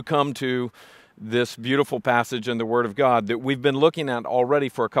Come to this beautiful passage in the Word of God that we've been looking at already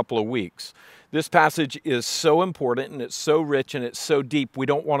for a couple of weeks. This passage is so important and it's so rich and it's so deep, we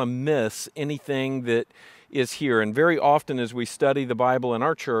don't want to miss anything that is here. And very often as we study the Bible in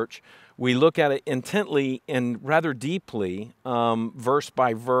our church, we look at it intently and rather deeply, verse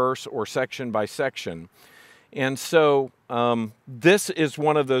by verse or section by section. And so this is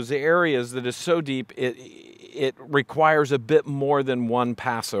one of those areas that is so deep, it requires a bit more than one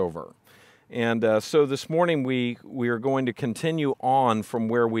Passover. And so this morning we are going to continue on from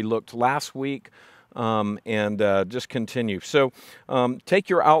where we looked last week and just continue. So take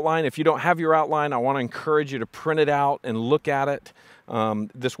your outline. If you don't have your outline, I want to encourage you to print it out and look at it.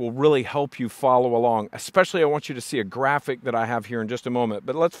 This will really help you follow along. Especially I want you to see a graphic that I have here in just a moment.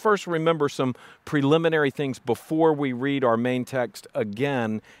 But let's first remember some preliminary things before we read our main text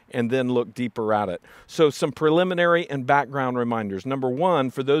again and then look deeper at it. So some preliminary and background reminders. Number one,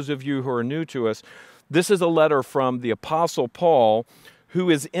 for those of you who are new to us, this is a letter from the Apostle Paul, who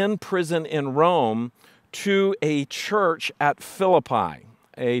is in prison in Rome, to a church at Philippi.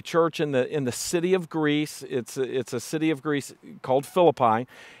 A church in the city of Greece. It's a city of Greece called Philippi,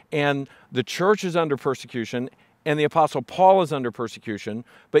 and the church is under persecution, and the Apostle Paul is under persecution.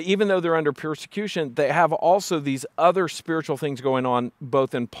 But even though they're under persecution, they have also these other spiritual things going on,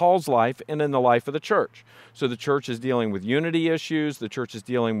 both in Paul's life and in the life of the church. So the church is dealing with unity issues, the church is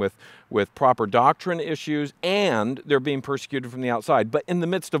dealing with proper doctrine issues, and they're being persecuted from the outside. But in the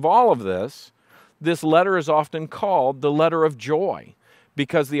midst of all of this, this letter is often called the letter of joy,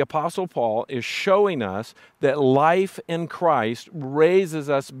 because the Apostle Paul is showing us that life in Christ raises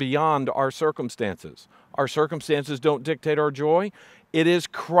us beyond our circumstances. Our circumstances don't dictate our joy. It is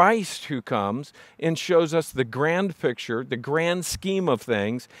Christ who comes and shows us the grand picture, the grand scheme of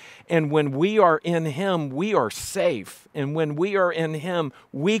things. And when we are in Him, we are safe. And when we are in Him,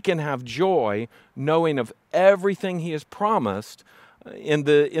 we can have joy knowing of everything He has promised in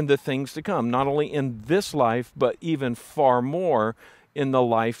the things to come. Not only in this life, but even far more in the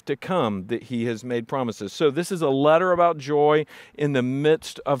life to come that He has made promises. So this is a letter about joy in the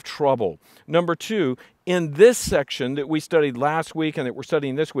midst of trouble. Number two, in this section that we studied last week and that we're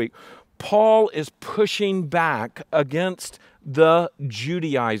studying this week, Paul is pushing back against the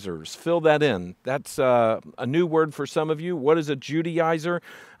Judaizers. Fill that in. That's a new word for some of you. What is a Judaizer?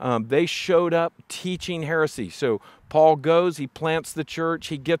 They showed up teaching heresy. So Paul goes, he plants the church,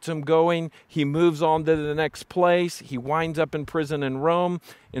 he gets them going, he moves on to the next place, he winds up in prison in Rome,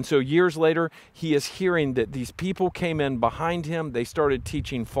 and so years later, he is hearing that these people came in behind him, they started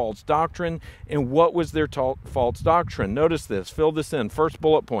teaching false doctrine, and what was their false doctrine? Notice this, fill this in, first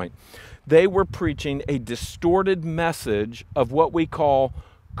bullet point. They were preaching a distorted message of what we call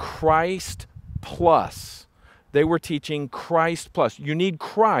Christ plus. They were teaching Christ plus. You need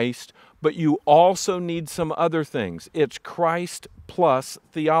Christ, but you also need some other things. It's Christ plus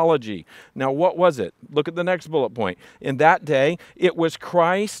theology. Now, what was it? Look at the next bullet point. In that day, it was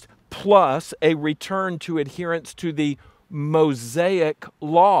Christ plus a return to adherence to the Mosaic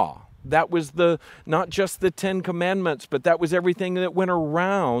law. That was not just the Ten Commandments, but that was everything that went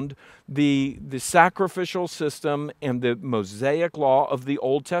around the sacrificial system and the Mosaic law of the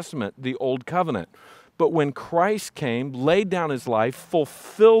Old Testament, the Old Covenant. But when Christ came, laid down His life,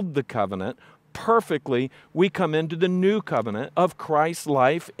 fulfilled the covenant perfectly, we come into the new covenant of Christ's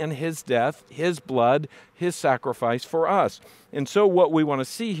life and His death, His blood, His sacrifice for us. And so what we want to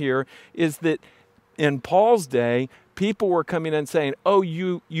see here is that in Paul's day, people were coming in and saying, oh,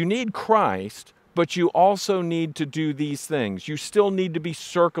 you need Christ, but you also need to do these things. You still need to be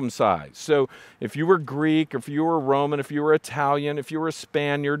circumcised. So if you were Greek, if you were Roman, if you were Italian, if you were a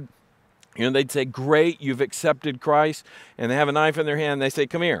Spaniard, they'd say, great, you've accepted Christ, and they have a knife in their hand, they say,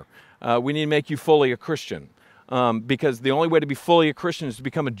 come here, we need to make you fully a Christian. Because the only way to be fully a Christian is to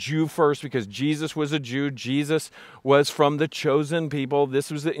become a Jew first, because Jesus was a Jew. Jesus was from the chosen people.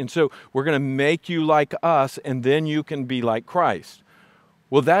 And so we're going to make you like us, and then you can be like Christ.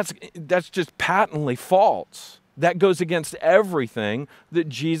 Well, that's just patently false. That goes against everything that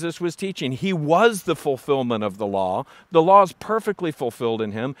Jesus was teaching. He was the fulfillment of the law. The law is perfectly fulfilled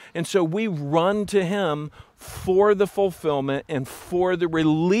in Him. And so we run to Him for the fulfillment and for the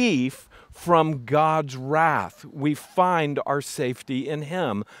relief from God's wrath. We find our safety in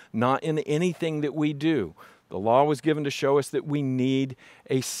Him, not in anything that we do. The law was given to show us that we need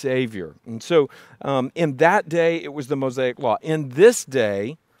a Savior. And so in that day, it was the Mosaic law. In this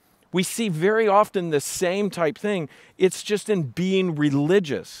day, We see very often the same type thing. It's just in being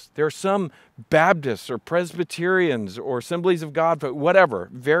religious. There are some Baptists or Presbyterians or Assemblies of God, but whatever,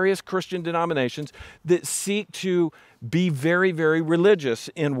 various Christian denominations that seek to be very, very religious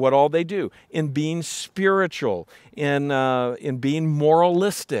in what all they do, in being spiritual, in being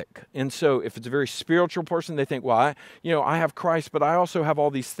moralistic. And so if it's a very spiritual person, they think, well, I have Christ, but I also have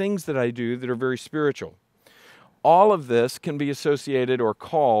all these things that I do that are very spiritual. All of this can be associated or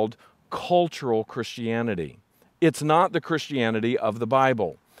called cultural Christianity. It's not the Christianity of the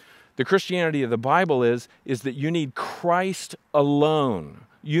Bible. The Christianity of the Bible is that you need Christ alone.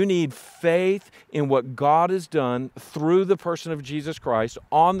 You need faith in what God has done through the person of Jesus Christ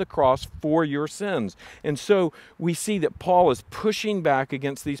on the cross for your sins. And so we see that Paul is pushing back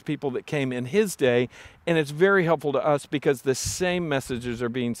against these people that came in his day, and it's very helpful to us because the same messages are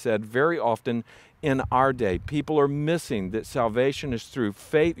being said very often in our day. People are missing that salvation is through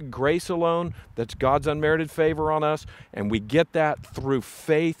faith, grace alone, that's God's unmerited favor on us, and we get that through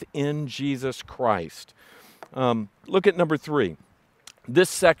faith in Jesus Christ. Look at number 3.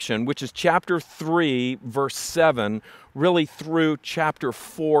 This section, which is chapter 3, verse 7, really through chapter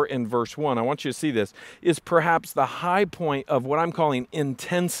 4 and verse 1, I want you to see this, is perhaps the high point of what I'm calling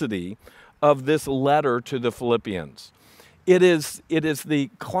intensity of this letter to the Philippians. It is the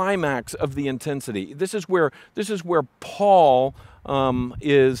climax of the intensity. This is where Paul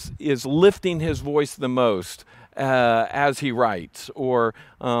is lifting his voice the most as he writes, or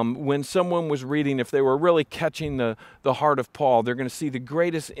when someone was reading, if they were really catching the heart of Paul, they're going to see the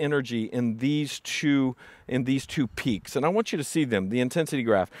greatest energy in these two peaks. And I want you to see them, the intensity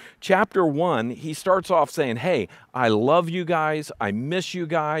graph. Chapter 1, he starts off saying, hey, I love you guys. I miss you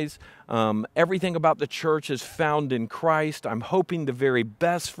guys. Everything about the church is found in Christ. I'm hoping the very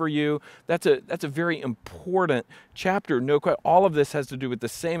best for you. That's a very important chapter. No question. All of this has to do with the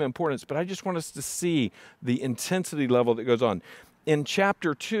same importance, but I just want us to see the intensity level that goes on. In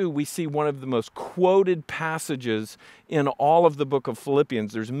chapter 2, we see one of the most quoted passages in all of the book of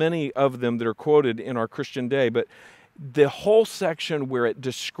Philippians. There's many of them that are quoted in our Christian day, but the whole section where it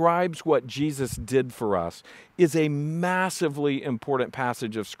describes what Jesus did for us is a massively important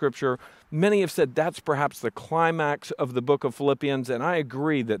passage of Scripture. Many have said that's perhaps the climax of the book of Philippians, and I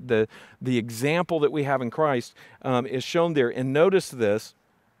agree that the example that we have in Christ is shown there. And notice this,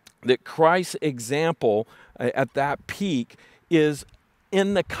 that Christ's example at that peak is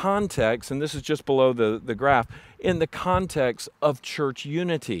in the context, and this is just below the graph, in the context of church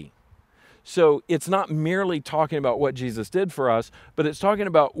unity. So it's not merely talking about what Jesus did for us, but it's talking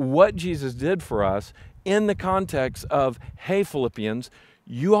about what Jesus did for us in the context of, hey, Philippians,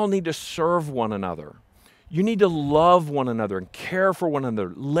 you all need to serve one another. You need to love one another and care for one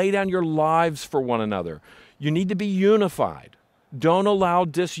another. Lay down your lives for one another. You need to be unified. Don't allow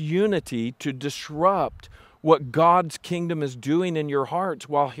disunity to disrupt what God's kingdom is doing in your hearts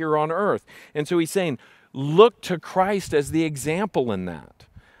while here on earth. And so he's saying, look to Christ as the example in that.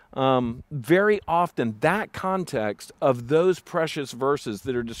 Very often that context of those precious verses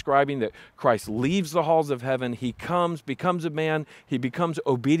that are describing that Christ leaves the halls of heaven, he comes, becomes a man, he becomes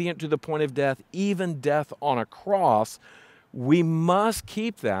obedient to the point of death, even death on a cross, we must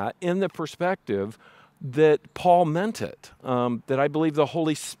keep that in the perspective that Paul meant it, that I believe the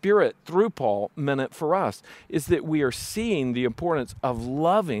Holy Spirit through Paul meant it for us, is that we are seeing the importance of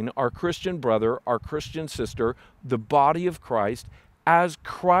loving our Christian brother, our Christian sister, the body of Christ, as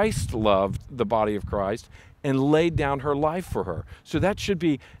Christ loved the body of Christ and laid down her life for her. So that should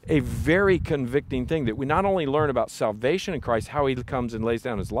be a very convicting thing, that we not only learn about salvation in Christ, how he comes and lays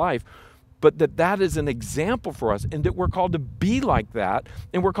down his life, but that is an example for us, and that we're called to be like that,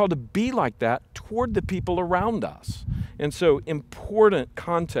 and we're called to be like that toward the people around us. And so important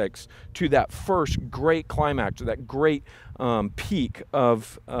context to that first great climax, that great peak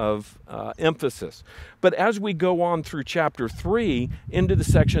of emphasis. But as we go on through chapter 3 into the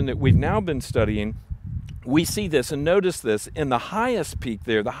section that we've now been studying, we see this, and notice this, in the highest peak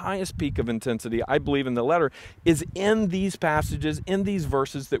there, the highest peak of intensity, I believe, in the letter, is in these passages, in these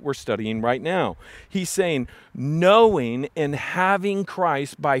verses that we're studying right now. He's saying, knowing and having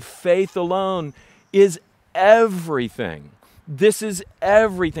Christ by faith alone is everything. This is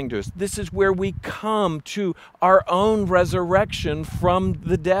everything to us. This is where we come to our own resurrection from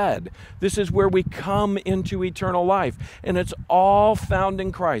the dead. This is where we come into eternal life. And it's all found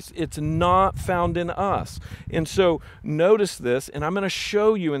in Christ. It's not found in us. And so notice this, and I'm going to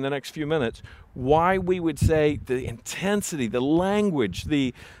show you in the next few minutes why we would say the intensity, the language,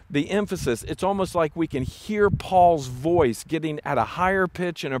 the emphasis, it's almost like we can hear Paul's voice getting at a higher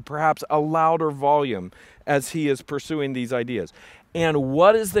pitch and perhaps a louder volume as he is pursuing these ideas. And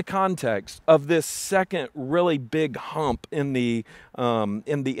what is the context of this second really big hump in the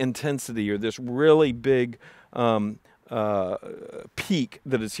intensity, or this really big peak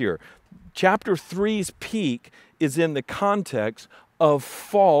that is here? Chapter 3's peak is in the context of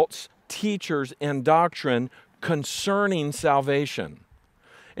false teachers and doctrine concerning salvation.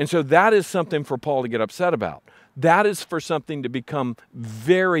 And so that is something for Paul to get upset about. That is for something to become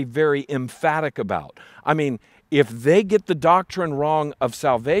very, very emphatic about. I mean, if they get the doctrine wrong of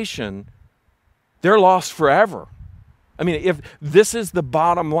salvation, they're lost forever. I mean, if this is the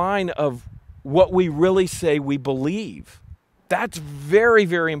bottom line of what we really say we believe, that's very,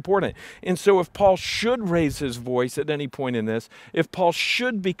 very important. And so if Paul should raise his voice at any point in this, if Paul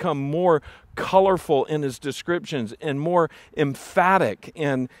should become more colorful in his descriptions and more emphatic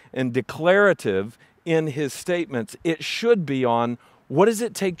and declarative in his statements, it should be on what does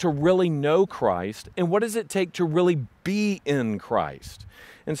it take to really know Christ, and what does it take to really be in Christ?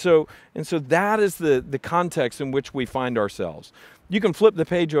 And so that is the context in which we find ourselves. You can flip the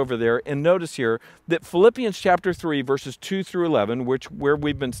page over there and notice here that Philippians chapter 3, verses 2 through 11, where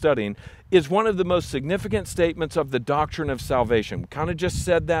we've been studying, is one of the most significant statements of the doctrine of salvation. We kind of just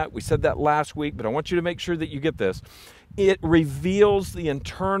said that. We said that last week, but I want you to make sure that you get this. It reveals the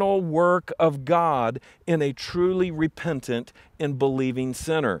internal work of God in a truly repentant and believing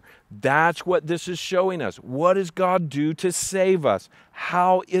sinner. That's what this is showing us. What does God do to save us?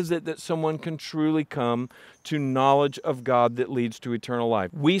 How is it that someone can truly come to knowledge of God that leads to eternal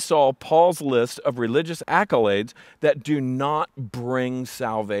life? We saw Paul's list of religious accolades that do not bring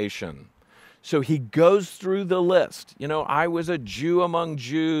salvation. So he goes through the list. You know, I was a Jew among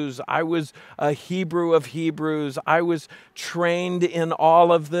Jews. I was a Hebrew of Hebrews. I was trained in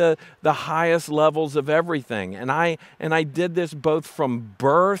all of the highest levels of everything. And I did this both from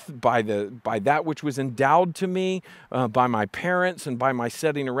birth, by that which was endowed to me, by my parents and by my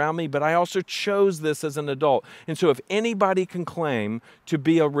setting around me. But I also chose this as an adult. And so if anybody can claim to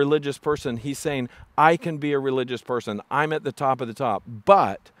be a religious person, he's saying, I can be a religious person. I'm at the top of the top.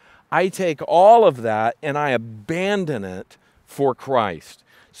 But I take all of that and I abandon it for Christ.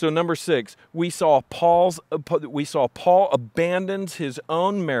 So number 6, we saw Paul abandons his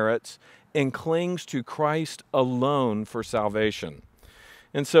own merits and clings to Christ alone for salvation.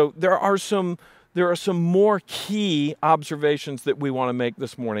 And so there are some more key observations that we want to make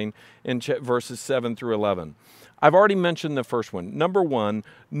this morning in verses 7 through 11. I've already mentioned the first one. Number 1,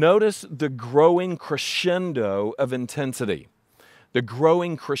 notice the growing crescendo of intensity. The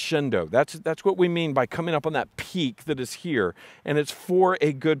growing crescendo. That's what we mean by coming up on that peak that is here. And it's for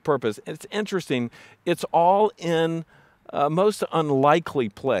a good purpose. It's interesting. It's all in a most unlikely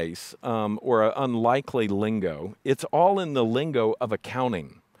place or an unlikely lingo. It's all in the lingo of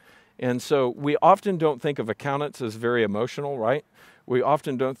accounting. And so we often don't think of accountants as very emotional, right? We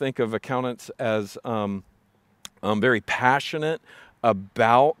often don't think of accountants as very passionate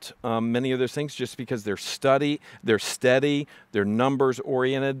about many of those things, just because they're steady, they're numbers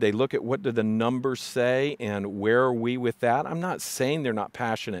oriented. They look at what do the numbers say and where are we with that. I'm not saying they're not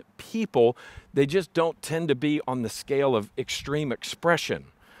passionate people. They just don't tend to be on the scale of extreme expression.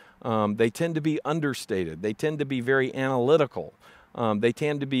 They tend to be understated. They tend to be very analytical. They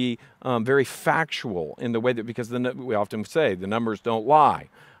tend to be very factual in the way that, because we often say the numbers don't lie.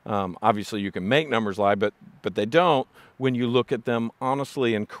 Obviously, you can make numbers lie, but they don't when you look at them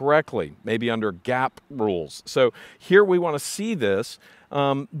honestly and correctly, maybe under GAAP rules. So here we want to see this,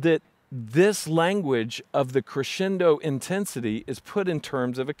 that this language of the crescendo intensity is put in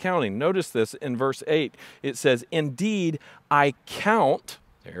terms of accounting. Notice this in verse 8. It says, indeed, I count,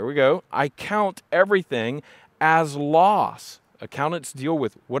 there we go, I count everything as loss. Accountants deal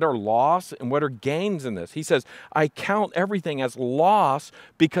with what are loss and what are gains in this. He says, I count everything as loss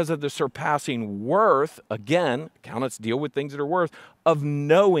because of the surpassing worth, again, accountants deal with things that are worth, of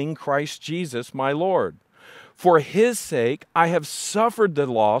knowing Christ Jesus, my Lord. For his sake, I have suffered the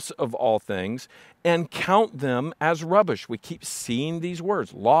loss of all things and count them as rubbish. We keep seeing these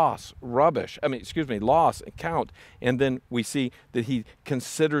words, loss, rubbish. Loss, count. And then we see that he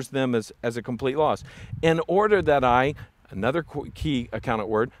considers them as a complete loss. In order that another key accountant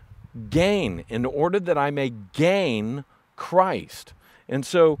word, gain, in order that I may gain Christ. And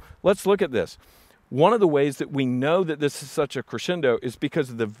so let's look at this. One of the ways that we know that this is such a crescendo is because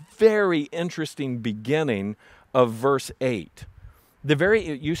of the very interesting beginning of verse 8.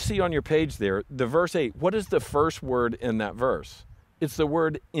 You see on your page there, the verse 8, what is the first word in that verse? It's the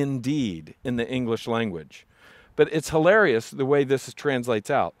word indeed in the English language. But it's hilarious the way this translates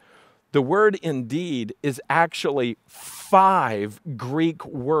out. The word indeed is actually 5 Greek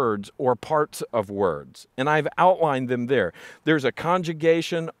words or parts of words, and I've outlined them there. There's a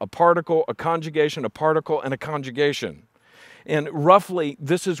conjugation, a particle, a conjugation, a particle, and a conjugation. And roughly,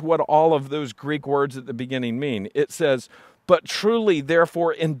 this is what all of those Greek words at the beginning mean. It says, but truly,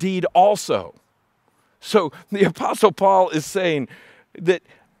 therefore, indeed also. So the Apostle Paul is saying that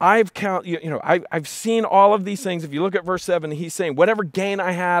I've seen all of these things. If you look at verse 7, he's saying, whatever gain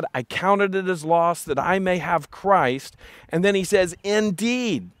I had, I counted it as loss that I may have Christ. And then he says,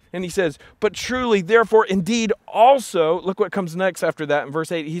 indeed. And he says, but truly, therefore, indeed also. Look what comes next after that in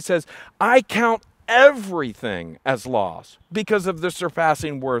verse 8. He says, I count everything as loss because of the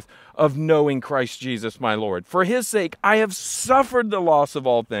surpassing worth of knowing Christ Jesus my Lord. For his sake, I have suffered the loss of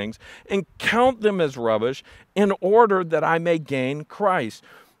all things and count them as rubbish in order that I may gain Christ.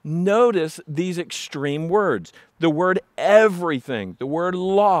 Notice these extreme words. The word everything, the word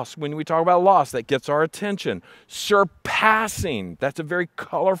loss. When we talk about loss, that gets our attention. Surpassing, that's a very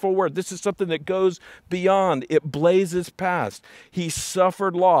colorful word. This is something that goes beyond. It blazes past. He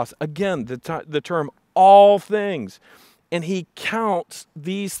suffered loss. Again, the term all things. And he counts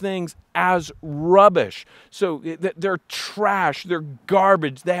these things as rubbish. So they're trash, they're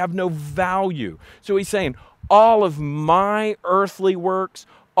garbage, they have no value. So he's saying, all of my earthly works,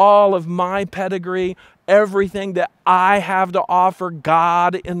 all of my pedigree, everything that I have to offer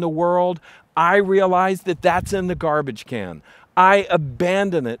God in the world, I realize that that's in the garbage can. I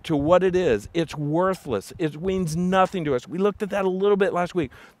abandon it to what it is. It's worthless. It means nothing to us. We looked at that a little bit last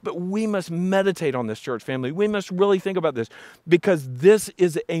week, but we must meditate on this, church family. We must really think about this because this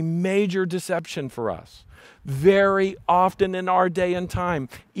is a major deception for us. Very often in our day and time,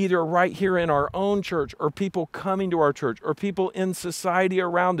 either right here in our own church or people coming to our church or people in society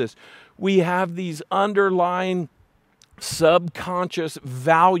around us, we have these underlying subconscious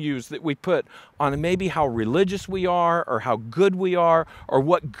values that we put on maybe how religious we are or how good we are or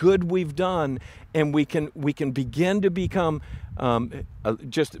what good we've done, and we can begin to become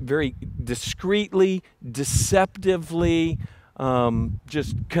just very discreetly, deceptively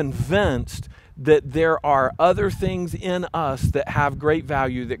just convinced that there are other things in us that have great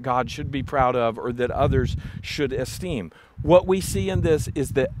value that God should be proud of or that others should esteem. What we see in this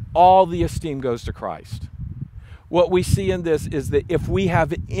is that all the esteem goes to Christ. What we see in this is that if we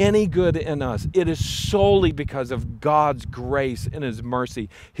have any good in us, it is solely because of God's grace and his mercy,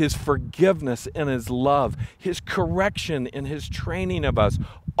 his forgiveness and his love, his correction and his training of us,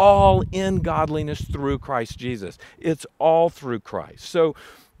 all in godliness through Christ Jesus. It's all through Christ. So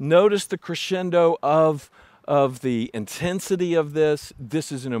notice the crescendo of the intensity of this.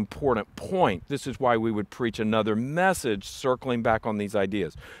 This is an important point. This is why we would preach another message circling back on these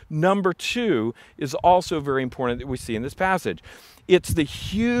ideas. Number 2 is also very important that we see in this passage. It's the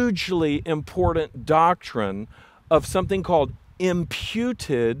hugely important doctrine of something called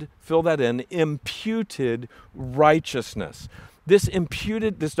imputed, fill that in, imputed righteousness. This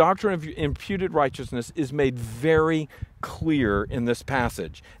doctrine of imputed righteousness is made very clear in this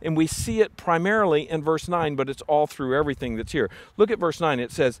passage. And we see it primarily in verse 9, but it's all through everything that's here. Look at verse 9.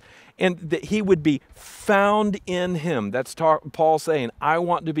 It says, and that he would be found in him. That's Paul saying, I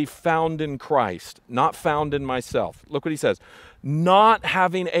want to be found in Christ, not found in myself. Look what he says. Not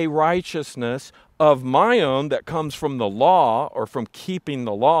having a righteousness of my own that comes from the law or from keeping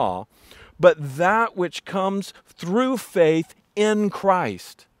the law, but that which comes through faith in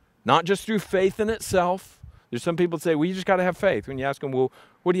Christ. Not just through faith in itself. There's some people that say, well, you just got to have faith. When you ask them, well,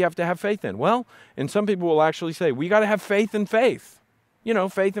 what do you have to have faith in? Well, and some people will actually say, we got to have faith in faith. You know,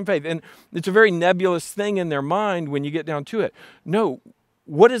 faith in faith. And it's a very nebulous thing in their mind when you get down to it. No,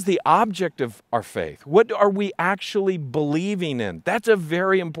 what is the object of our faith? What are we actually believing in? That's a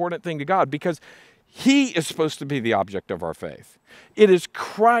very important thing to God because he is supposed to be the object of our faith. It is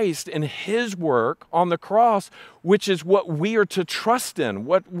Christ and his work on the cross, which is what we are to trust in,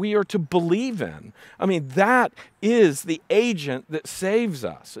 what we are to believe in. I mean, that is the agent that saves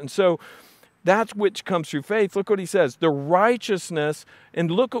us. And so that's which comes through faith. Look what he says. The righteousness, and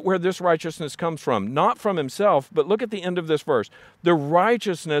look at where this righteousness comes from. Not from himself, but look at the end of this verse. The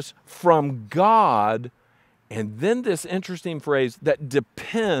righteousness from God. And then this interesting phrase that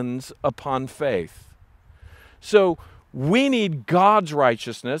depends upon faith. So we need God's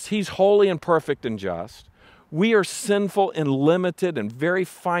righteousness. He's holy and perfect and just. We are sinful and limited and very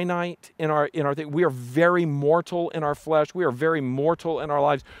finite in our thing. We are very mortal in our flesh. We are very mortal in our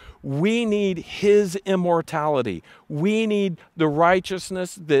lives. We need his immortality. We need the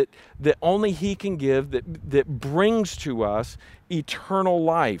righteousness that only he can give that brings to us eternal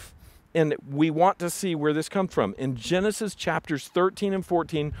life. And we want to see where this comes from. In Genesis chapters 13 and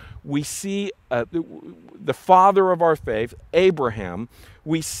 14, we see the father of our faith, Abraham.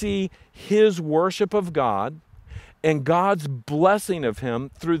 We see his worship of God and God's blessing of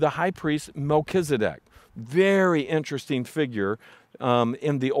him through the high priest Melchizedek. Very interesting figure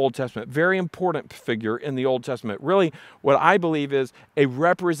in the Old Testament. Very important figure in the Old Testament. Really, what I believe is a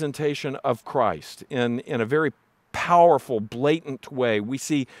representation of Christ in a very powerful, blatant way. We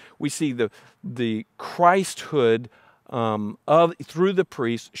see the Christhood through the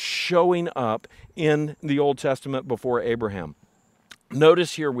priest showing up in the Old Testament before Abraham.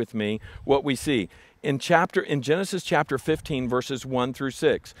 Notice here with me what we see in Genesis chapter 15, verses 1 through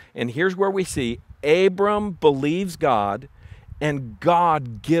 6. And here's where we see Abram believes God, and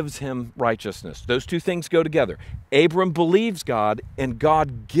God gives him righteousness. Those two things go together. Abram believes God, and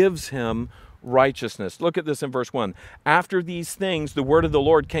God gives him righteousness. Look at this in verse 1. After these things, the word of the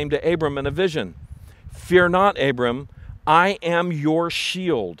Lord came to Abram in a vision. Fear not, Abram, I am your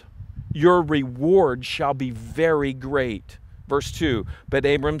shield. Your reward shall be very great. Verse 2, but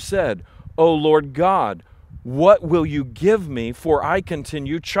Abram said, O Lord God, what will you give me, for I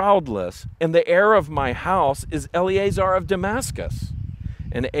continue childless, and the heir of my house is Eleazar of Damascus?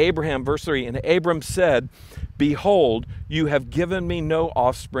 And Abraham, verse 3, and Abram said, Behold, you have given me no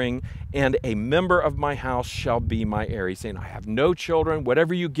offspring, and a member of my house shall be my heir. He's saying, I have no children.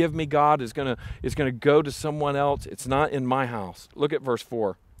 Whatever you give me, God, is going to go to someone else. It's not in my house. Look at verse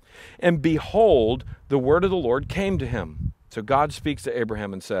 4. And behold, the word of the Lord came to him. So God speaks to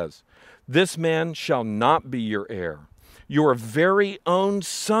Abraham and says, This man shall not be your heir. Your very own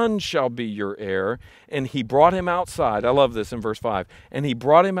son shall be your heir. And he brought him outside. I love this in verse 5. And he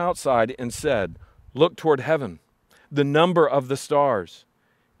brought him outside and said, Look toward heaven, the number of the stars,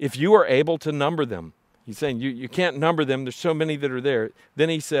 if you are able to number them. He's saying you can't number them. There's so many that are there. Then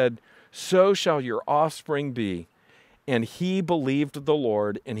he said, So shall your offspring be. And he believed the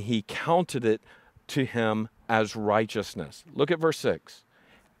Lord, and he counted it to him as righteousness. Look at verse 6.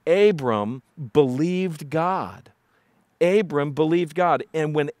 Abram believed God. Abram believed God.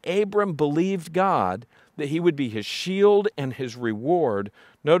 And when Abram believed God that he would be his shield and his reward,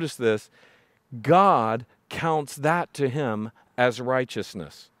 notice this, God counts that to him as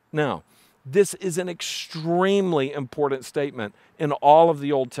righteousness. Now, this is an extremely important statement in all of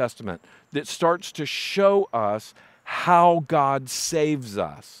the Old Testament that starts to show us how God saves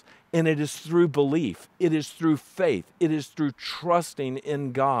us. And it is through belief. It is through faith. It is through trusting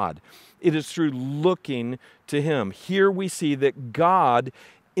in God. It is through looking to him. Here we see that God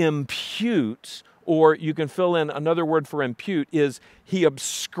imputes, or you can fill in another word for impute, is he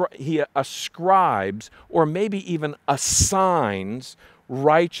ascribes or maybe even assigns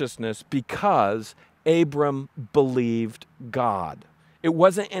righteousness because Abram believed God. It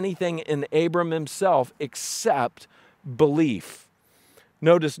wasn't anything in Abram himself except belief.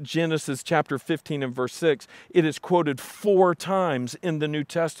 Notice Genesis chapter 15 and verse 6. It is quoted 4 times in the New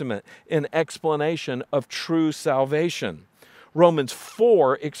Testament in explanation of true salvation. Romans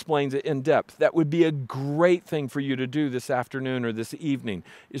 4 explains it in depth. That would be a great thing for you to do this afternoon or this evening,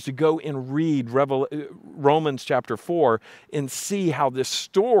 is to go and read Romans chapter 4 and see how this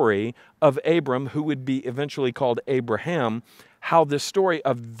story of Abram, who would be eventually called Abraham, how the story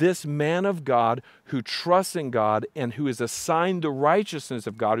of this man of God who trusts in God and who is assigned the righteousness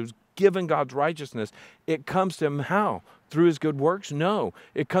of God, who's given God's righteousness, it comes to him how? Through his good works? No.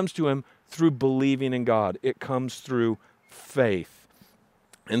 It comes to him through believing in God. It comes through faith.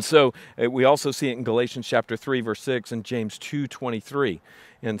 And so we also see it in Galatians chapter 3, verse 6 and James 2:23.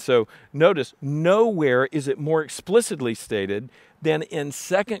 And so notice, nowhere is it more explicitly stated than in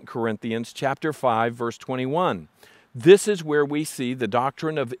 2 Corinthians chapter 5, verse 21. This is where we see the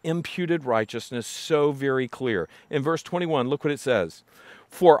doctrine of imputed righteousness so very clear. In verse 21, look what it says.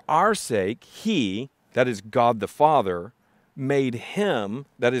 For our sake, he, that is God the Father, made him,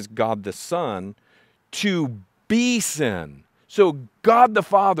 that is God the Son, to be sin. So God the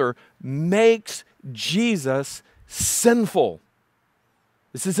Father makes Jesus sinful.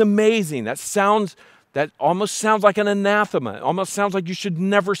 This is amazing. That almost sounds like an anathema. It almost sounds like you should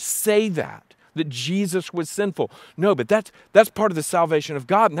never say that Jesus was sinful. No, but that's part of the salvation of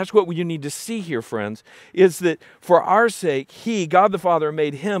God, and that's what you need to see here, friends, is that for our sake, he, God the Father,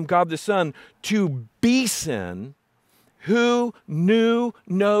 made him, God the Son, to be sin, who knew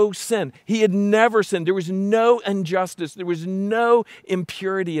no sin. He had never sinned. There was no injustice. There was no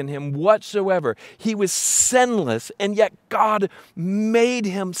impurity in him whatsoever. He was sinless, and yet God made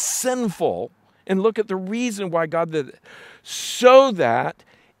him sinful. And look at the reason why God did it. So that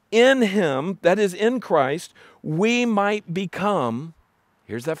in him, that is in Christ, we might become,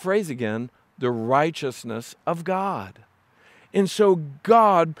 here's that phrase again, the righteousness of God. And so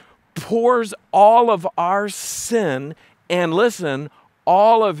God pours all of our sin and, listen,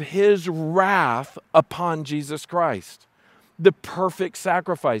 all of his wrath upon Jesus Christ. The perfect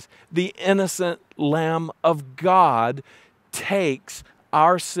sacrifice, the innocent Lamb of God takes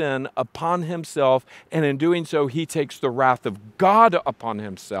our sin upon himself, and in doing so, he takes the wrath of God upon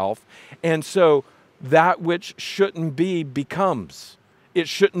himself. And so that which shouldn't be becomes. It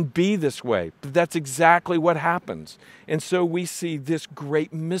shouldn't be this way, but that's exactly what happens. And so we see this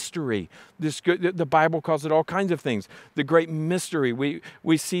great mystery. The Bible calls it all kinds of things. The great mystery.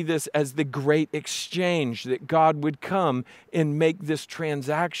 We see this as the great exchange, that God would come and make this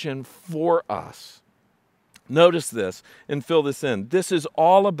transaction for us. Notice this and fill this in. This is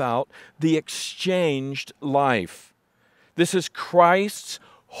all about the exchanged life. This is Christ's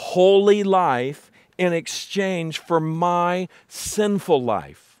holy life in exchange for my sinful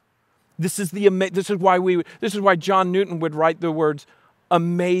life. This is why John Newton would write the words,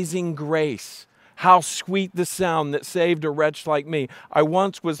 "Amazing grace. How sweet the sound that saved a wretch like me. I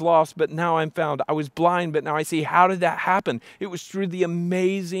once was lost, but now I'm found. I was blind, but now I see." How did that happen? It was through the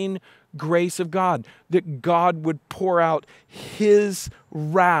amazing grace of God, that God would pour out his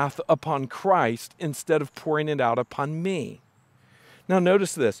wrath upon Christ instead of pouring it out upon me. Now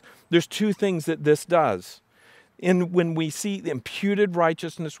notice this. There's two things that this does. When we see the imputed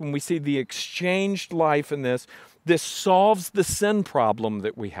righteousness, when we see the exchanged life in this solves the sin problem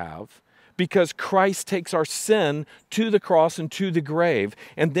that we have, because Christ takes our sin to the cross and to the grave,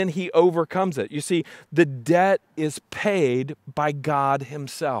 and then he overcomes it. You see, the debt is paid by God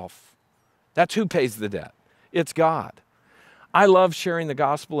himself. That's who pays the debt. It's God. I love sharing the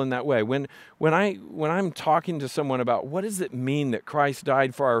gospel in that way. When I'm talking to someone about what does it mean that Christ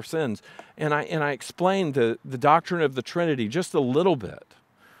died for our sins, and I explain the doctrine of the Trinity just a little bit,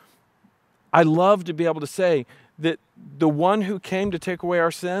 I love to be able to say that the one who came to take away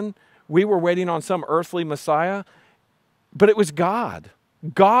our sin, we were waiting on some earthly Messiah, but it was God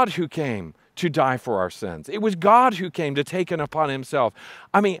who came to die for our sins. It was God who came to take it upon himself.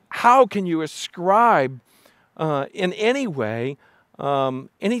 I mean, how can you ascribe in any way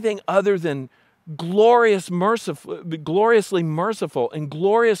anything other than gloriously merciful and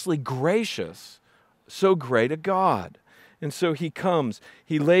gloriously gracious, so great a God? And so he comes,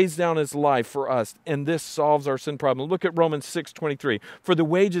 he lays down his life for us, and this solves our sin problem. Look at Romans 6:23. For the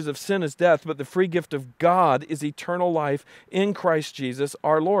wages of sin is death, but the free gift of God is eternal life in Christ Jesus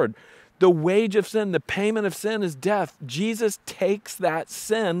our Lord. The wage of sin, the payment of sin is death. Jesus takes that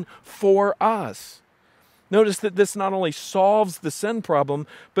sin for us. Notice that this not only solves the sin problem,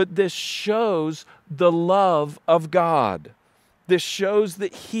 but this shows the love of God. This shows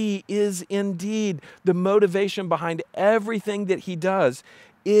that he is indeed the motivation behind everything that he does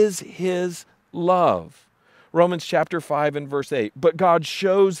is his love. Romans chapter 5 and verse 8. But God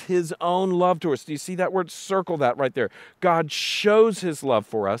shows his own love to us. Do you see that word? Circle that right there. God shows his love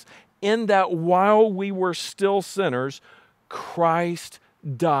for us in that while we were still sinners, Christ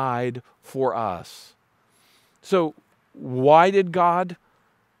died for us. So why did God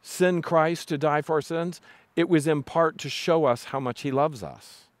send Christ to die for our sins? It was in part to show us how much he loves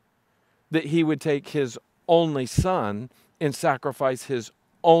us. That he would take his only son and sacrifice his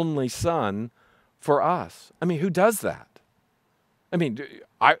only son for us. I mean, who does that? I mean,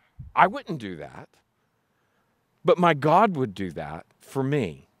 I wouldn't do that. But my God would do that for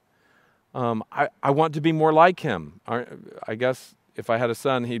me. I want to be more like him. I guess if I had a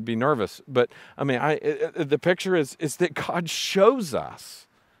son, he'd be nervous. But I mean, the picture is that God shows us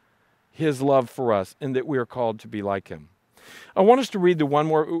his love for us and that we are called to be like him. I want us to read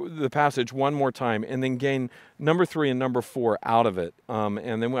the passage one more time and then gain number 3 and number 4 out of it.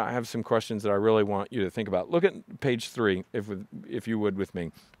 And then I have some questions that I really want you to think about. Look at page 3, if you would, with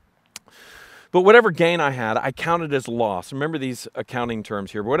me. But whatever gain I had, I counted as loss. Remember these accounting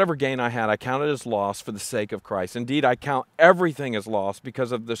terms here. But whatever gain I had, I counted as loss for the sake of Christ. Indeed, I count everything as loss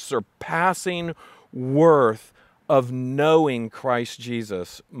because of the surpassing worth of knowing Christ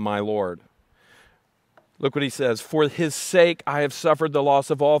Jesus, my Lord. Look what he says. For his sake, I have suffered the loss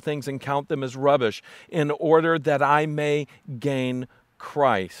of all things and count them as rubbish in order that I may gain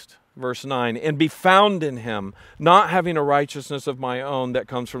Christ. Verse 9, and be found in him, not having a righteousness of my own that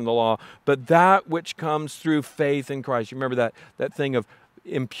comes from the law, but that which comes through faith in Christ. You remember that thing of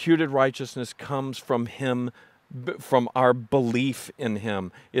imputed righteousness comes from him, from our belief in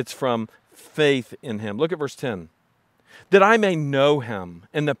him. It's from faith in him. Look at verse 10. That I may know him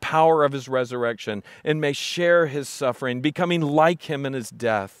and the power of his resurrection and may share his suffering, becoming like him in his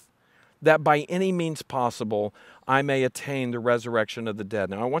death, that by any means possible I may attain the resurrection of the dead.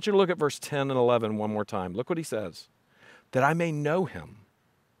 Now, I want you to look at verse 10 and 11 one more time. Look what he says. That I may know him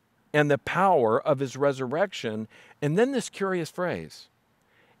and the power of his resurrection. And then this curious phrase,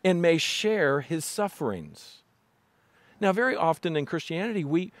 and may share his sufferings. Now, very often in Christianity,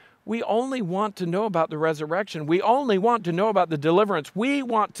 we only want to know about the resurrection. We only want to know about the deliverance. We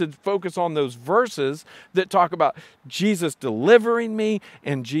want to focus on those verses that talk about Jesus delivering me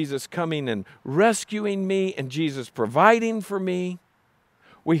and Jesus coming and rescuing me and Jesus providing for me.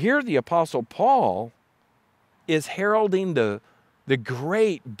 We hear the Apostle Paul is heralding the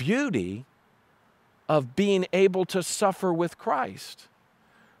great beauty of being able to suffer with Christ.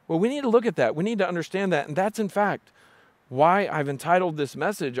 Well, we need to look at that. We need to understand that. And that's, in fact, why I've entitled this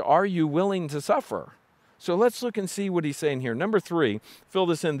message, Are You Willing to Suffer? So let's look and see what he's saying here. Number 3, fill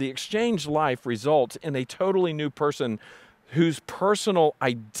this in. The exchange life results in a totally new person whose personal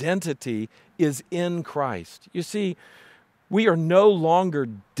identity is in Christ. You see, we are no longer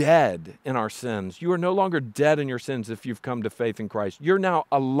dead in our sins. You are no longer dead in your sins if you've come to faith in Christ. You're now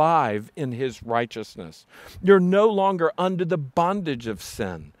alive in his righteousness. You're no longer under the bondage of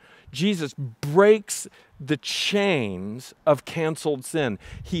sin. Jesus breaks the chains of canceled sin.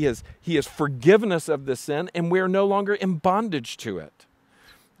 He has forgiven us of the sin, and we are no longer in bondage to it.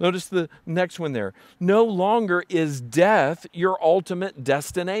 Notice the next one there. No longer is death your ultimate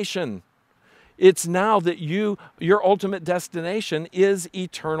destination. It's now that your ultimate destination is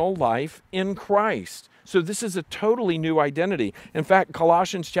eternal life in Christ. So this is a totally new identity. In fact,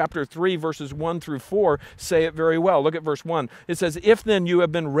 Colossians chapter 3, verses 1 through 4 say it very well. Look at verse 1. It says, if then you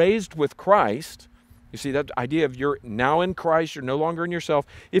have been raised with Christ, you see that idea of you're now in Christ, you're no longer in yourself.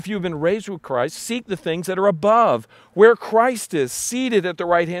 If you've been raised with Christ, seek the things that are above, where Christ is, seated at the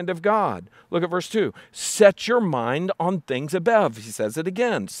right hand of God. Look at verse 2. Set your mind on things above. He says it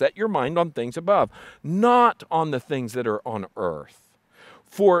again. Set your mind on things above, not on the things that are on earth.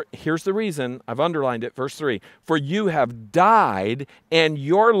 For, here's the reason, I've underlined it, verse 3. For you have died, and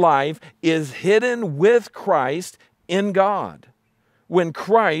your life is hidden with Christ in God. When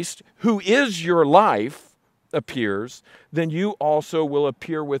Christ, who is your life, appears, then you also will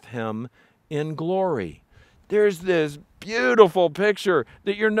appear with him in glory. There's this beautiful picture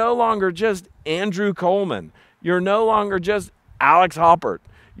that you're no longer just Andrew Coleman. You're no longer just Alex Hoppert.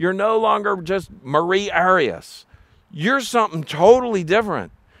 You're no longer just Marie Arias. You're something totally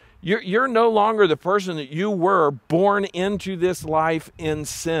different. You're no longer the person that you were born into this life in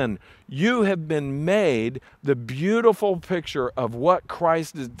sin. You have been made the beautiful picture of what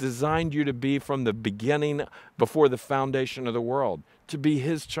Christ has designed you to be from the beginning, before the foundation of the world. To be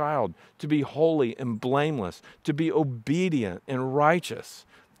his child, to be holy and blameless, to be obedient and righteous.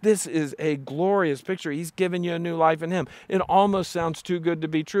 This is a glorious picture. He's given you a new life in him. It almost sounds too good to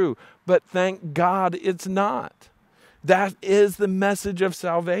be true, but thank God it's not. That is the message of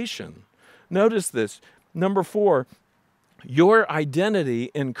salvation. Notice this. Number 4, your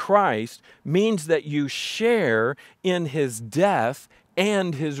identity in Christ means that you share in his death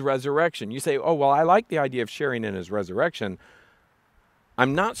and his resurrection. You say, oh, well, I like the idea of sharing in his resurrection.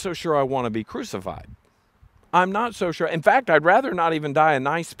 I'm not so sure I want to be crucified. I'm not so sure. In fact, I'd rather not even die a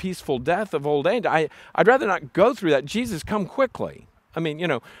nice, peaceful death of old age. I'd rather not go through that. Jesus, come quickly. I mean,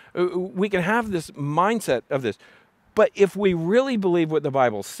 we can have this mindset of this. But if we really believe what the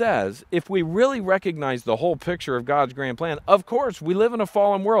Bible says, if we really recognize the whole picture of God's grand plan, of course, we live in a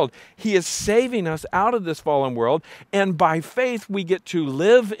fallen world. He is saving us out of this fallen world, and by faith, we get to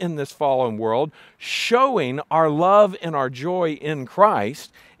live in this fallen world, showing our love and our joy in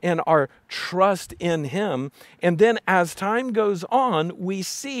Christ and our trust in him. And then as time goes on, we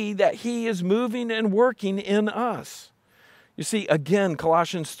see that he is moving and working in us. You see, again,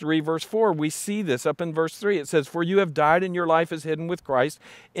 Colossians 3, verse 4, we see this up in verse 3. It says, for you have died and your life is hidden with Christ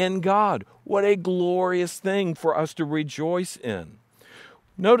in God. What a glorious thing for us to rejoice in.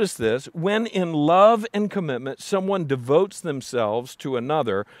 Notice this, when in love and commitment someone devotes themselves to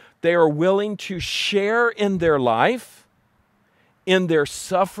another, they are willing to share in their life, in their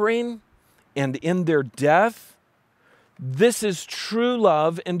suffering, and in their death. This is true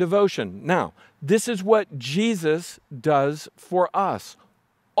love and devotion. Now, this is what Jesus does for us,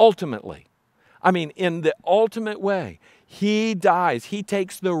 ultimately. I mean, in the ultimate way, he dies. He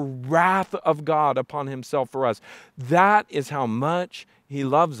takes the wrath of God upon himself for us. That is how much he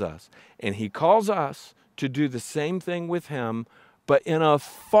loves us. And he calls us to do the same thing with him, but in a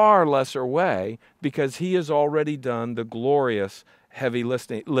far lesser way, because he has already done the glorious heavy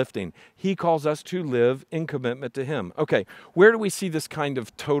lifting. He calls us to live in commitment to him. Okay, where do we see this kind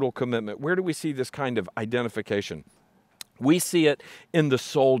of total commitment? Where do we see this kind of identification? We see it in the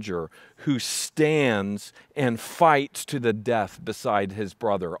soldier who stands and fights to the death beside his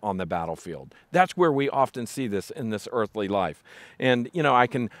brother on the battlefield. That's where we often see this in this earthly life. And, you know, I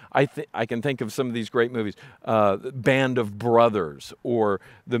can think of some of these great movies, Band of Brothers, or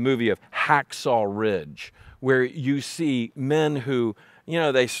the movie of Hacksaw Ridge, where you see men who, you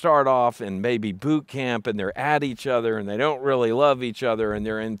know, they start off in maybe boot camp and they're at each other and they don't really love each other and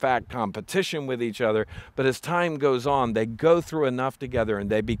they're in fact competition with each other. But as time goes on, they go through enough together and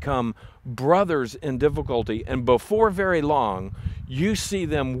they become brothers in difficulty. And before very long, you see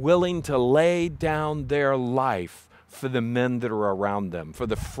them willing to lay down their life for the men that are around them, for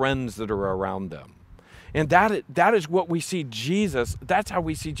the friends that are around them. And that is what we see Jesus, that's how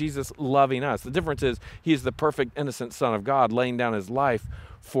we see Jesus loving us. The difference is he is the perfect, innocent Son of God laying down his life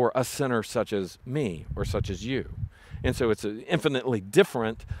for a sinner such as me or such as you. And so it's infinitely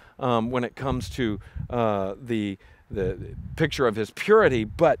different when it comes to the picture of his purity.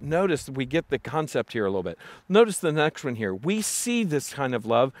 But notice we get the concept here a little bit. Notice the next one here. We see this kind of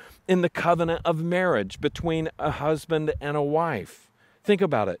love in the covenant of marriage between a husband and a wife. Think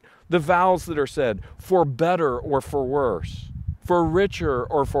about it. The vows that are said, for better or for worse, for richer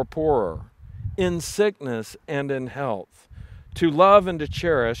or for poorer, in sickness and in health, to love and to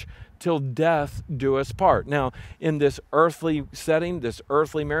cherish till death do us part. Now, in this earthly setting, this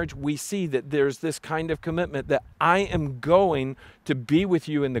earthly marriage, we see that there's this kind of commitment that I am going to be with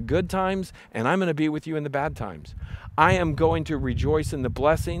you in the good times and I'm going to be with you in the bad times. I am going to rejoice in the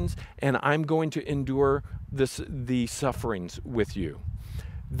blessings and I'm going to endure the sufferings with you.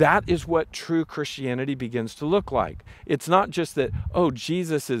 That is what true Christianity begins to look like. It's not just that, oh,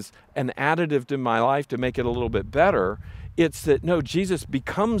 Jesus is an additive to my life to make it a little bit better. It's that, no, Jesus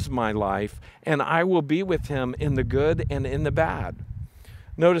becomes my life and I will be with him in the good and in the bad.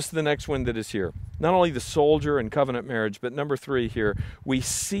 Notice the next one that is here. Not only the soldier and covenant marriage, but number 3 here, we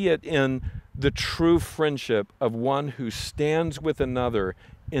see it in the true friendship of one who stands with another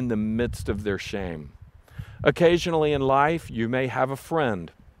in the midst of their shame. Occasionally in life, you may have a friend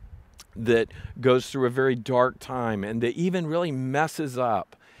that goes through a very dark time and that even really messes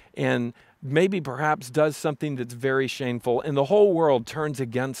up and maybe perhaps does something that's very shameful and the whole world turns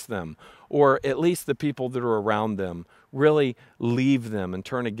against them, or at least the people that are around them really leave them and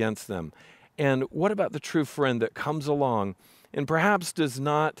turn against them. And what about the true friend that comes along and perhaps does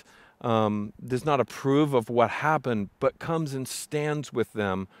not approve of what happened, but comes and stands with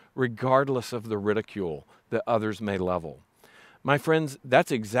them regardless of the ridicule that others may level? My friends,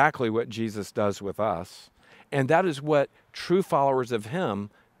 that's exactly what Jesus does with us. And that is what true followers of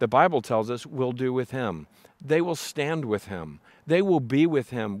him, the Bible tells us, will do with him. They will stand with him. They will be with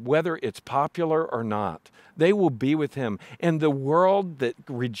him, whether it's popular or not. They will be with him. And the world that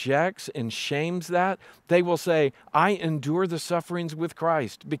rejects and shames that, they will say, I endure the sufferings with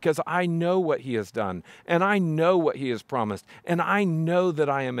Christ because I know what he has done and I know what he has promised and I know that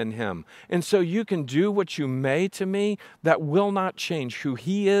I am in him. And so you can do what you may to me, that will not change who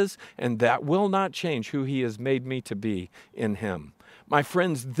he is and that will not change who he has made me to be in him. My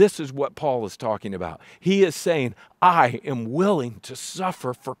friends, this is what Paul is talking about. He is saying, I am willing to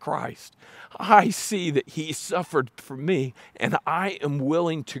suffer for Christ. I see that he suffered for me, and I am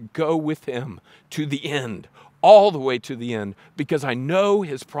willing to go with him to the end, all the way to the end, because I know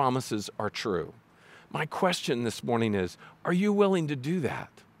his promises are true. My question this morning is, are you willing to do that?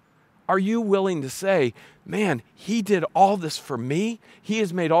 Are you willing to say, man, he did all this for me. He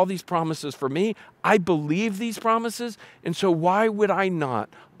has made all these promises for me. I believe these promises. And so why would I not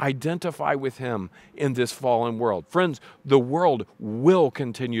identify with him in this fallen world? Friends, the world will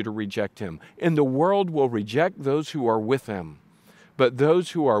continue to reject him. And the world will reject those who are with him. But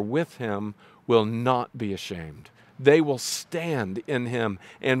those who are with him will not be ashamed. They will stand in him.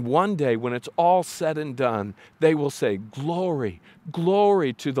 And one day when it's all said and done, they will say, glory,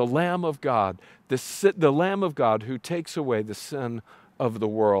 glory to the Lamb of God, the Lamb of God who takes away the sin of the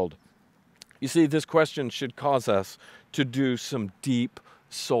world. You see, this question should cause us to do some deep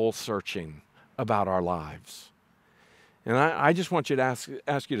soul searching about our lives. And I just want you to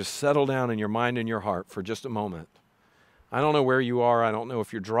ask you to settle down in your mind and your heart for just a moment. I don't know where you are. I don't know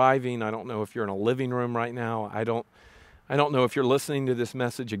if you're driving. I don't know if you're in a living room right now. I don't know if you're listening to this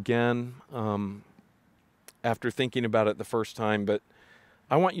message again after thinking about it the first time, but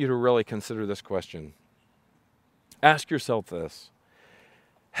I want you to really consider this question. Ask yourself this.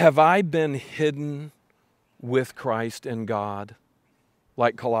 Have I been hidden with Christ in God?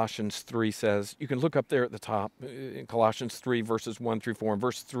 Like Colossians 3 says. You can look up there at the top in Colossians 3 verses 1 through 4. In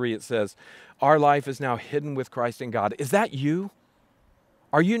verse 3 it says, our life is now hidden with Christ in God. Is that you?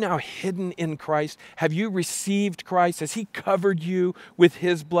 Are you now hidden in Christ? Have you received Christ? Has he covered you with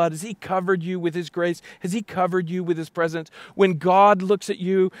his blood? Has he covered you with his grace? Has he covered you with his presence? When God looks at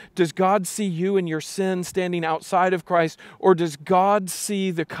you, does God see you and your sin standing outside of Christ? Or does God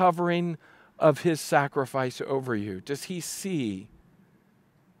see the covering of his sacrifice over you? Does he see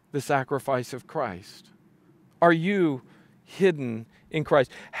the sacrifice of Christ? Are you hidden in Christ?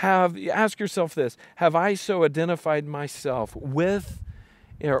 Ask yourself this: have I so identified myself with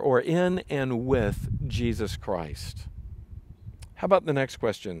or in and with Jesus Christ? How about the next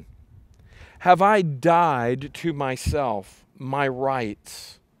question? Have I died to myself, my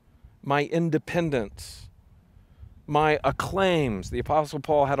rights, my independence, my acclaims? The Apostle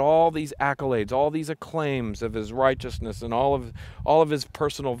Paul had all these accolades, all these acclaims of his righteousness and all of his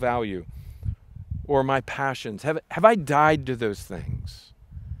personal value, or my passions. Have I died to those things?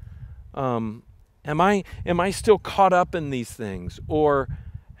 Am I still caught up in these things, or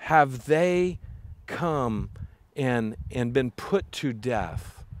have they come and been put to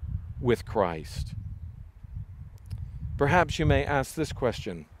death with Christ? Perhaps you may ask this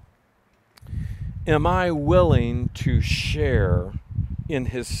question: am I willing to share in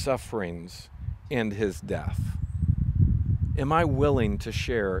his sufferings and his death? Am I willing to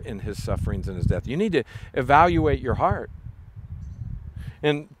share in his sufferings and his death? You need to evaluate your heart.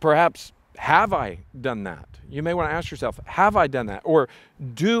 And perhaps, have I done that? You may want to ask yourself, have I done that? Or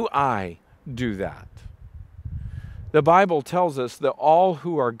do I do that? The Bible tells us that all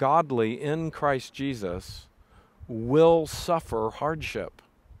who are godly in Christ Jesus will suffer hardship.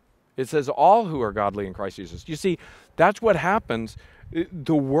 It says all who are godly in Christ Jesus. You see, that's what happens.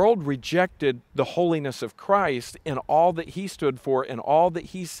 The world rejected the holiness of Christ and all that he stood for and all that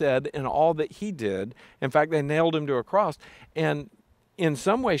he said and all that he did. In fact, they nailed him to a cross. And in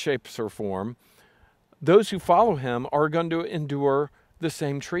some way, shape, or form, those who follow him are going to endure the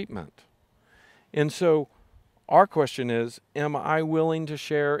same treatment. And so our question is, am I willing to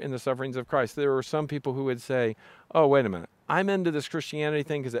share in the sufferings of Christ? There are some people who would say, oh, wait a minute, I'm into this Christianity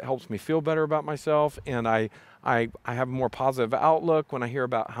thing because it helps me feel better about myself, and I have a more positive outlook when I hear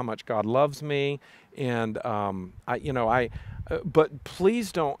about how much God loves me, and but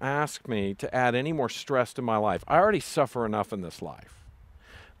please don't ask me to add any more stress to my life. I already suffer enough in this life.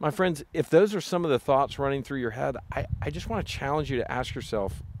 My friends, if those are some of the thoughts running through your head, I just want to challenge you to ask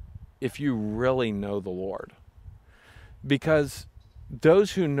yourself if you really know the Lord. Because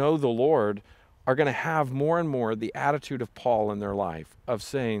those who know the Lord are going to have more and more the attitude of Paul in their life of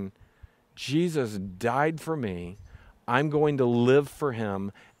saying, Jesus died for me, I'm going to live for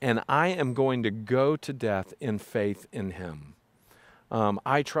him, and I am going to go to death in faith in him.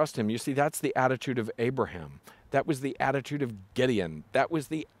 I trust him. You see, that's the attitude of Abraham. That was the attitude of Gideon. That was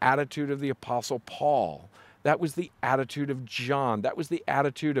the attitude of the Apostle Paul. That was the attitude of John. That was the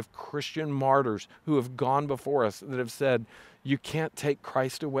attitude of Christian martyrs who have gone before us that have said, you can't take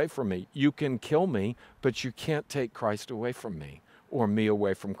Christ away from me. You can kill me, but you can't take Christ away from me or me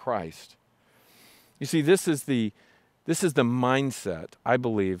away from Christ. You see, this is the mindset, I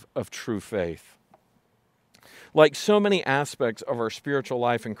believe, of true faith. Like so many aspects of our spiritual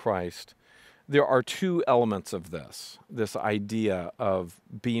life in Christ, there are two elements of this idea of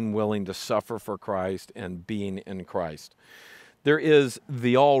being willing to suffer for Christ and being in Christ. There is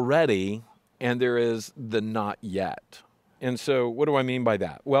the already and there is the not yet. And so what do I mean by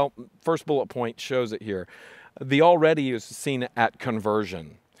that? Well, first bullet point shows it here. The already is seen at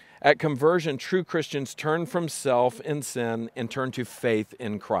conversion. At conversion, true Christians turn from self and sin and turn to faith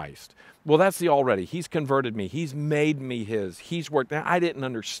in Christ. Well, that's the already. He's converted me. He's made me his. He's worked. Now, I didn't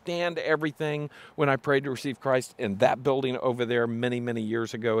understand everything when I prayed to receive Christ in that building over there many, many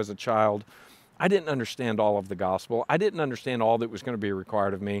years ago as a child. I didn't understand all of the gospel. I didn't understand all that was going to be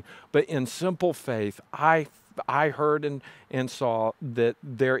required of me. But in simple faith, I heard and saw that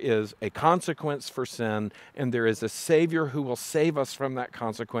there is a consequence for sin, and there is a Savior who will save us from that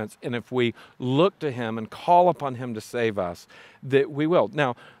consequence. And if we look to him and call upon him to save us, that we will.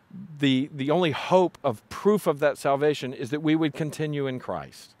 Now, the only hope of proof of that salvation is that we would continue in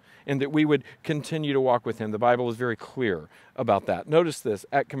Christ and that we would continue to walk with him. The Bible is very clear about that. Notice this: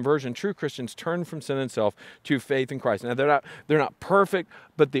 at conversion, true Christians turn from sin and self to faith in Christ. Now, they're not perfect,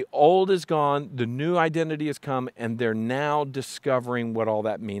 but the old is gone, the new identity has come, and they're now discovering what all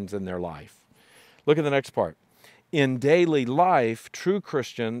that means in their life. Look at the next part. In daily life, true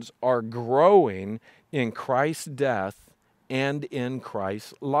Christians are growing in Christ's death and in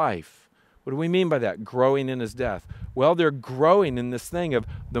Christ's life. What do we mean by that? Growing in his death. Well, they're growing in this thing of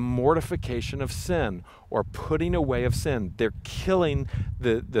the mortification of sin, or putting away of sin. They're killing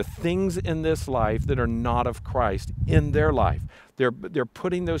the things in this life that are not of Christ in their life. They're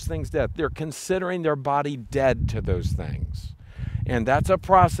putting those things dead. They're considering their body dead to those things. And that's a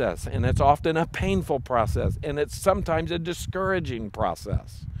process, and it's often a painful process, and it's sometimes a discouraging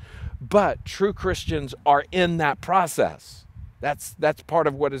process. But true Christians are in that process. That's part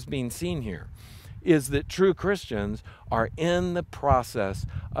of what is being seen here, is that true Christians are in the process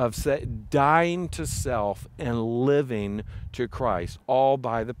of dying to self and living to Christ, all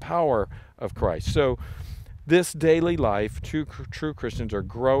by the power of Christ. So this daily life, true Christians are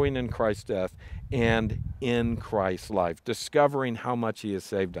growing in Christ's death and in Christ's life, discovering how much he has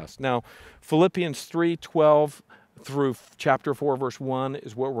saved us. Now, Philippians 3:12 through chapter 4, verse 1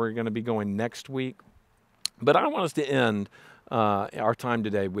 is what we're going to be going next week. But I want us to end our time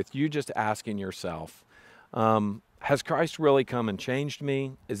today with you just asking yourself, has Christ really come and changed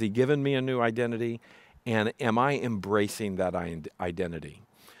me? Has he given me a new identity? And am I embracing that identity?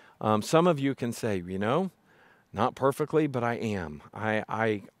 Some of you can say, not perfectly, but I am.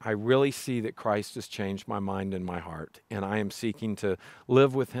 I really see that Christ has changed my mind and my heart, and I am seeking to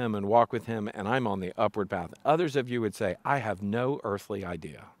live with him and walk with him, and I'm on the upward path. Others of you would say, I have no earthly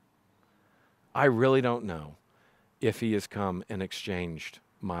idea. I really don't know if he has come and exchanged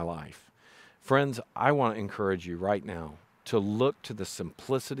my life. Friends, I want to encourage you right now to look to the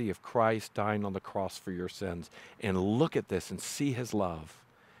simplicity of Christ dying on the cross for your sins, and look at this and see his love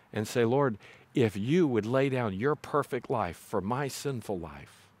and say, Lord, if you would lay down your perfect life for my sinful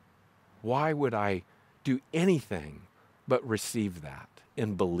life, why would I do anything but receive that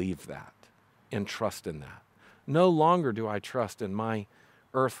and believe that and trust in that? No longer do I trust in my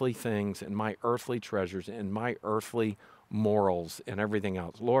earthly things and my earthly treasures and my earthly morals and everything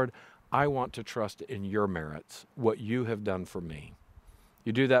else. Lord, I want to trust in your merits, what you have done for me.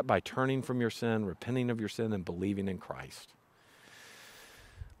 You do that by turning from your sin, repenting of your sin, and believing in Christ.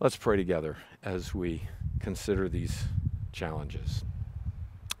 Let's pray together as we consider these challenges.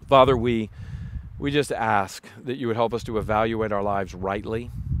 Father, we just ask that you would help us to evaluate our lives rightly.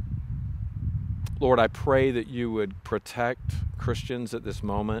 Lord, I pray that you would protect Christians at this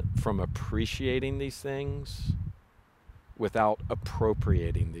moment from appreciating these things without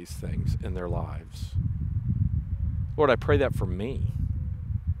appropriating these things in their lives. Lord, I pray that for me.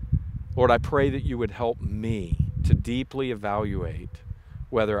 Lord, I pray that you would help me to deeply evaluate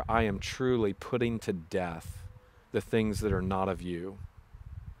whether I am truly putting to death the things that are not of you,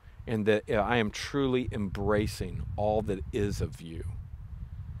 and that I am truly embracing all that is of you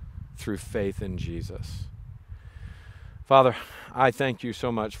through faith in Jesus. Father, I thank you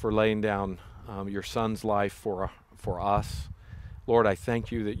so much for laying down your son's life for us. Lord, I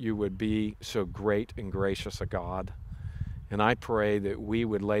thank you that you would be so great and gracious a God, and I pray that we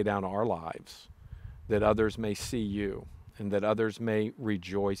would lay down our lives, that others may see you, and that others may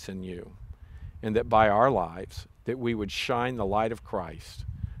rejoice in you, and that by our lives, that we would shine the light of Christ,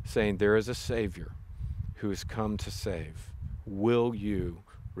 saying there is a Savior who has come to save. Will you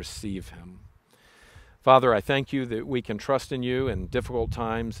receive him? Father, I thank you that we can trust in you in difficult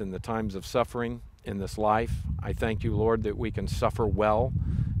times, in the times of suffering in this life. I thank you, Lord, that we can suffer well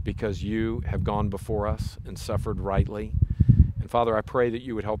because you have gone before us and suffered rightly. And Father, I pray that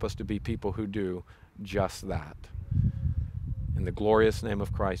you would help us to be people who do just that. In the glorious name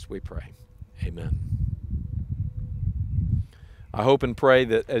of Christ we pray. Amen. I hope and pray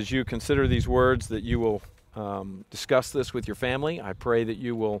that as you consider these words that you will discuss this with your family. I pray that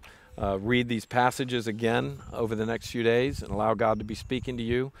you will read these passages again over the next few days and allow God to be speaking to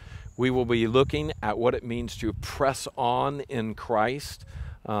you. We will be looking at what it means to press on in Christ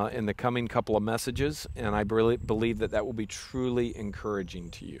in the coming couple of messages, and I really believe that that will be truly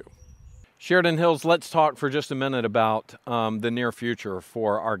encouraging to you. Sheridan Hills, let's talk for just a minute about the near future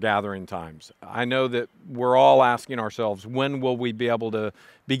for our gathering times. I know that we're all asking ourselves, when will we be able to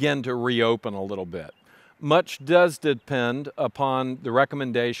begin to reopen a little bit? Much does depend upon the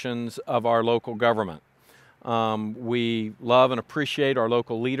recommendations of our local government. We love and appreciate our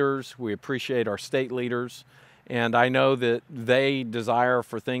local leaders. We appreciate our state leaders. And I know that they desire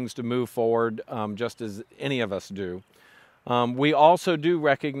for things to move forward just as any of us do. We also do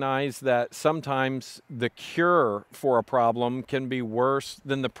recognize that sometimes the cure for a problem can be worse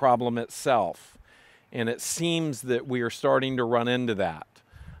than the problem itself. And it seems that we are starting to run into that.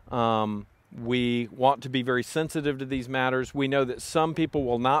 We want to be very sensitive to these matters. We know that some people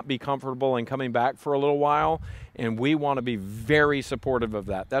will not be comfortable in coming back for a little while, and we want to be very supportive of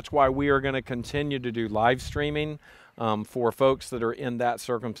that. That's why we are going to continue to do live streaming for folks that are in that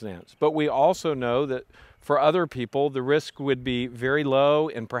circumstance. But we also know that For other people, the risk would be very low,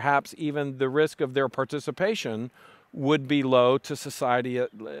 and perhaps even the risk of their participation would be low to society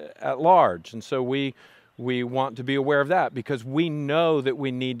at large. And so we want to be aware of that because we know that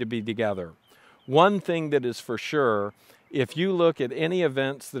we need to be together. One thing that is for sure, if you look at any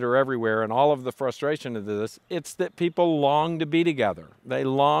events that are everywhere and all of the frustration of this, it's that people long to be together. They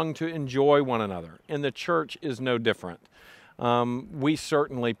long to enjoy one another, and the church is no different. We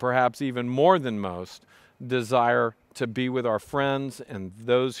certainly, perhaps even more than most, desire to be with our friends and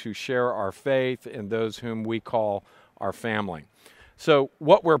those who share our faith and those whom we call our family. So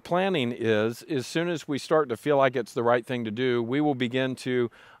what we're planning is, as soon as we start to feel like it's the right thing to do, we will begin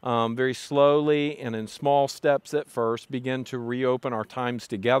to very slowly and in small steps at first begin to reopen our times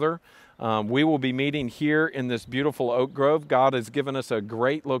together. We will be meeting here in this beautiful Oak Grove. God has given us a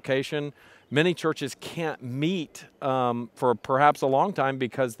great location. Many churches can't meet for perhaps a long time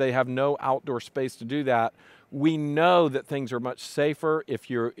because they have no outdoor space to do that. We know that things are much safer if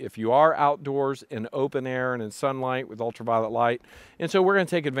you are outdoors in open air and in sunlight with ultraviolet light. And so we're going to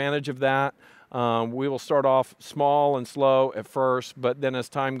take advantage of that. We will start off small and slow at first, but then as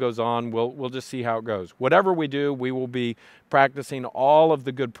time goes on, we'll just see how it goes. Whatever we do, we will be practicing all of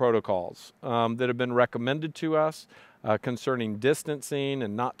the good protocols that have been recommended to us concerning distancing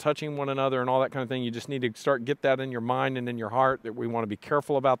and not touching one another and all that kind of thing. You just need to get that in your mind and in your heart that we want to be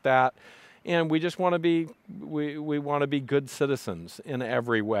careful about that. And we just want to be, we want to be good citizens in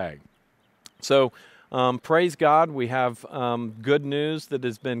every way. So praise God, we have good news that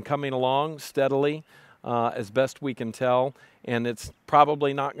has been coming along steadily as best we can tell. And it's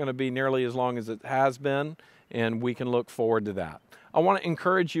probably not going to be nearly as long as it has been, and we can look forward to that. I want to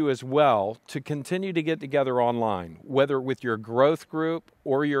encourage you as well to continue to get together online, whether with your growth group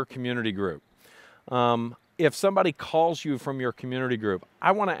or your community group. If somebody calls you from your community group,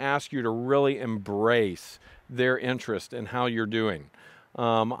 I want to ask you to really embrace their interest in how you're doing.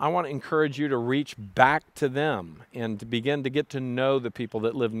 I want to encourage you to reach back to them and to begin to get to know the people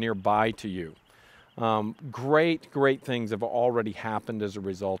that live nearby to you. Great things have already happened as a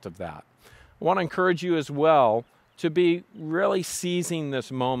result of that. I want to encourage you as well to be really seizing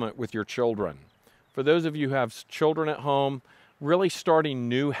this moment with your children. For those of you who have children at home, really starting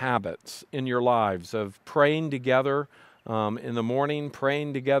new habits in your lives of praying together in the morning,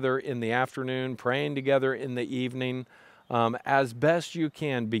 praying together in the afternoon, praying together in the evening. As best you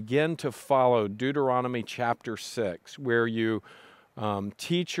can, begin to follow Deuteronomy chapter 6, where you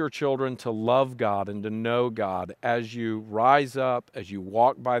teach your children to love God and to know God as you rise up, as you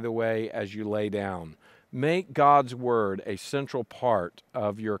walk by the way, as you lay down. Make God's word a central part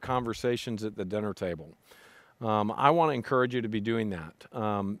of your conversations at the dinner table. I want to encourage you to be doing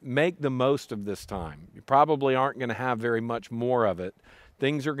that. Make the most of this time. You probably aren't going to have very much more of it.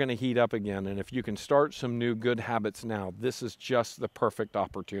 Things are going to heat up again, and if you can start some new good habits now, this is just the perfect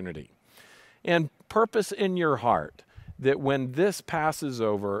opportunity. And purpose in your heart that when this passes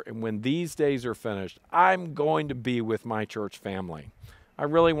over and when these days are finished, I'm going to be with my church family. I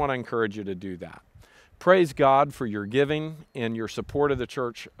really want to encourage you to do that. Praise God for your giving and your support of the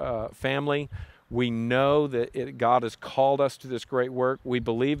church family. We know that God has called us to this great work. We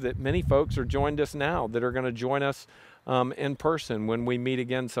believe that many folks are joined us now that are going to join us in person when we meet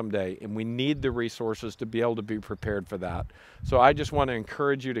again someday, and we need the resources to be able to be prepared for that. So I just want to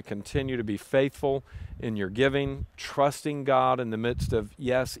encourage you to continue to be faithful in your giving, trusting God in the midst of,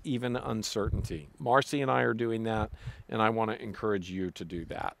 yes, even uncertainty. Marcy and I are doing that, and I want to encourage you to do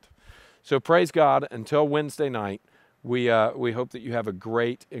that. So praise God. Until Wednesday night, we hope that you have a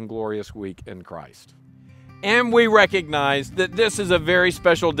great and glorious week in Christ. And we recognize that this is a very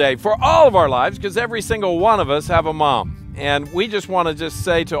special day for all of our lives because every single one of us have a mom. And we just want to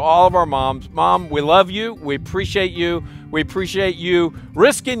say to all of our moms, Mom, we love you. We appreciate you. We appreciate you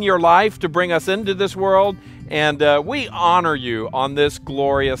risking your life to bring us into this world. And we honor you on this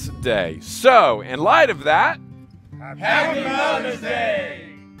glorious day. So, in light of that, Happy Mother's Day!